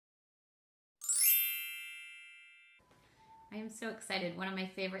I am so excited. One of my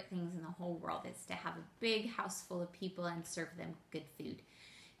favorite things in the whole world is to have a big house full of people and serve them good food.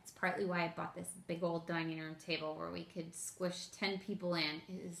 It's partly why I bought this big old dining room table where we could squish 10 people in.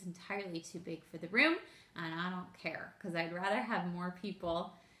 It is entirely too big for the room, and I don't care because I'd rather have more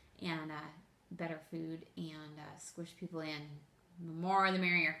people and better food and squish people in. The more the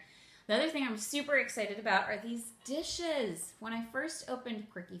merrier. The other thing I'm super excited about are these dishes. When I first opened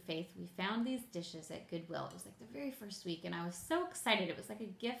Quirky Faith, we found these dishes at Goodwill. It was like the very first week, and I was so excited. It was like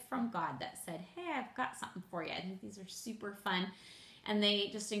a gift from God that said, hey, I've got something for you. I think these are super fun. And they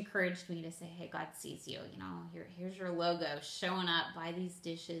just encouraged me to say, hey, God sees you. You know, here's your logo showing up. Buy these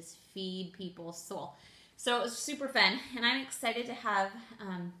dishes. Feed people's soul. So it was super fun. And I'm excited to have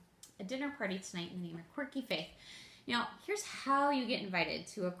a dinner party tonight in the name of Quirky Faith. Now, here's how you get invited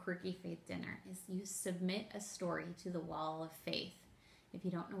to a Quirky Faith dinner, is you submit a story to the Wall of Faith. If you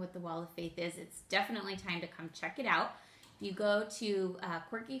don't know what the Wall of Faith is, it's definitely time to come check it out. You go to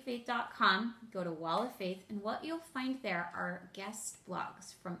quirkyfaith.com, go to Wall of Faith, and what you'll find there are guest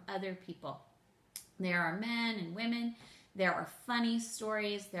blogs from other people. There are men and women, there are funny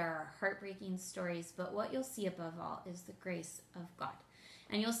stories, there are heartbreaking stories, but what you'll see above all is the grace of God.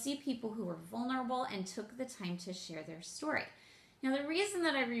 And you'll see people who were vulnerable and took the time to share their story. Now, the reason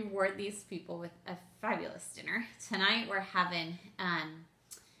that I reward these people with a fabulous dinner, tonight we're having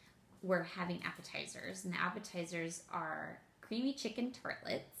appetizers. And the appetizers are creamy chicken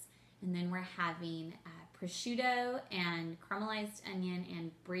tartlets. And then we're having prosciutto and caramelized onion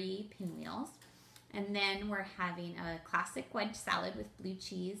and brie pinwheels. And then we're having a classic wedge salad with blue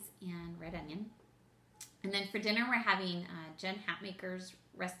cheese and red onion. And then for dinner, we're having Jen Hatmaker's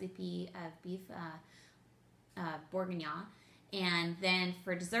recipe of beef bourguignon. And then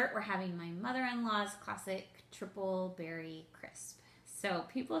for dessert, we're having my mother-in-law's classic triple berry crisp. So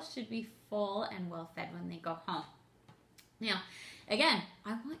people should be full and well-fed when they go home. Now, again,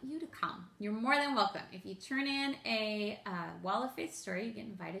 I want you to come. You're more than welcome. If you turn in a Wall of Faith story, you get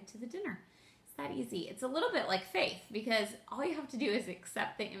invited to the dinner. That easy. It's a little bit like faith because all you have to do is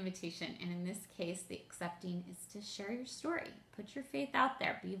accept the invitation, and in this case the accepting is to share your story. Put your faith out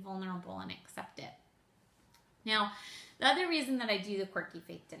there, be vulnerable, and accept it. Now, the other reason that I do the Quirky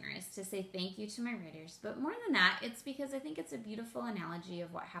Faith dinner is to say thank you to my writers, but more than that, it's because I think it's a beautiful analogy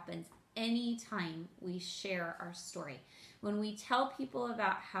of what happens anytime we share our story. When we tell people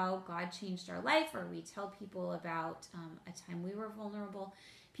about how God changed our life, or we tell people about a time we were vulnerable,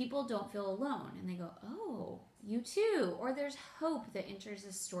 people don't feel alone, and they go, oh, you too, or there's hope that enters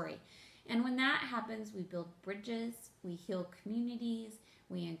the story. And when that happens, we build bridges, we heal communities,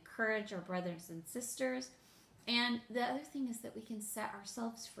 we encourage our brothers and sisters, and the other thing is that we can set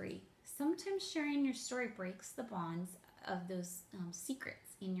ourselves free. Sometimes sharing your story breaks the bonds of those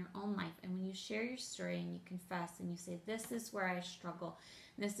secrets in your own life, and when you share your story and you confess and you say, this is where I struggle,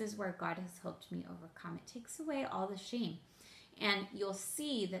 this is where God has helped me overcome, it takes away all the shame. And you'll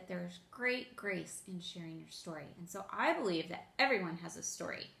see that there's great grace in sharing your story. And so I believe that everyone has a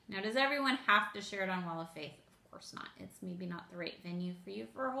story. Now, does everyone have to share it on Wall of Faith? Of course not. It's maybe not the right venue for you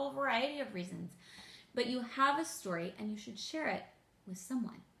for a whole variety of reasons. But you have a story, and you should share it with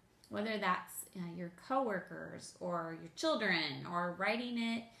someone. Whether that's your coworkers or your children, or writing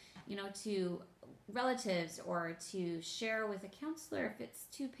it, to relatives, or to share with a counselor if it's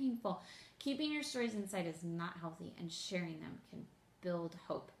too painful. Keeping your stories inside is not healthy, and sharing them can build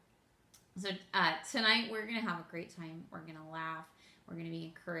hope. So tonight we're going to have a great time. We're going to laugh. We're going to be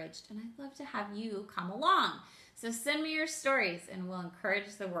encouraged, and I'd love to have you come along. So send me your stories, and we'll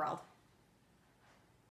encourage the world.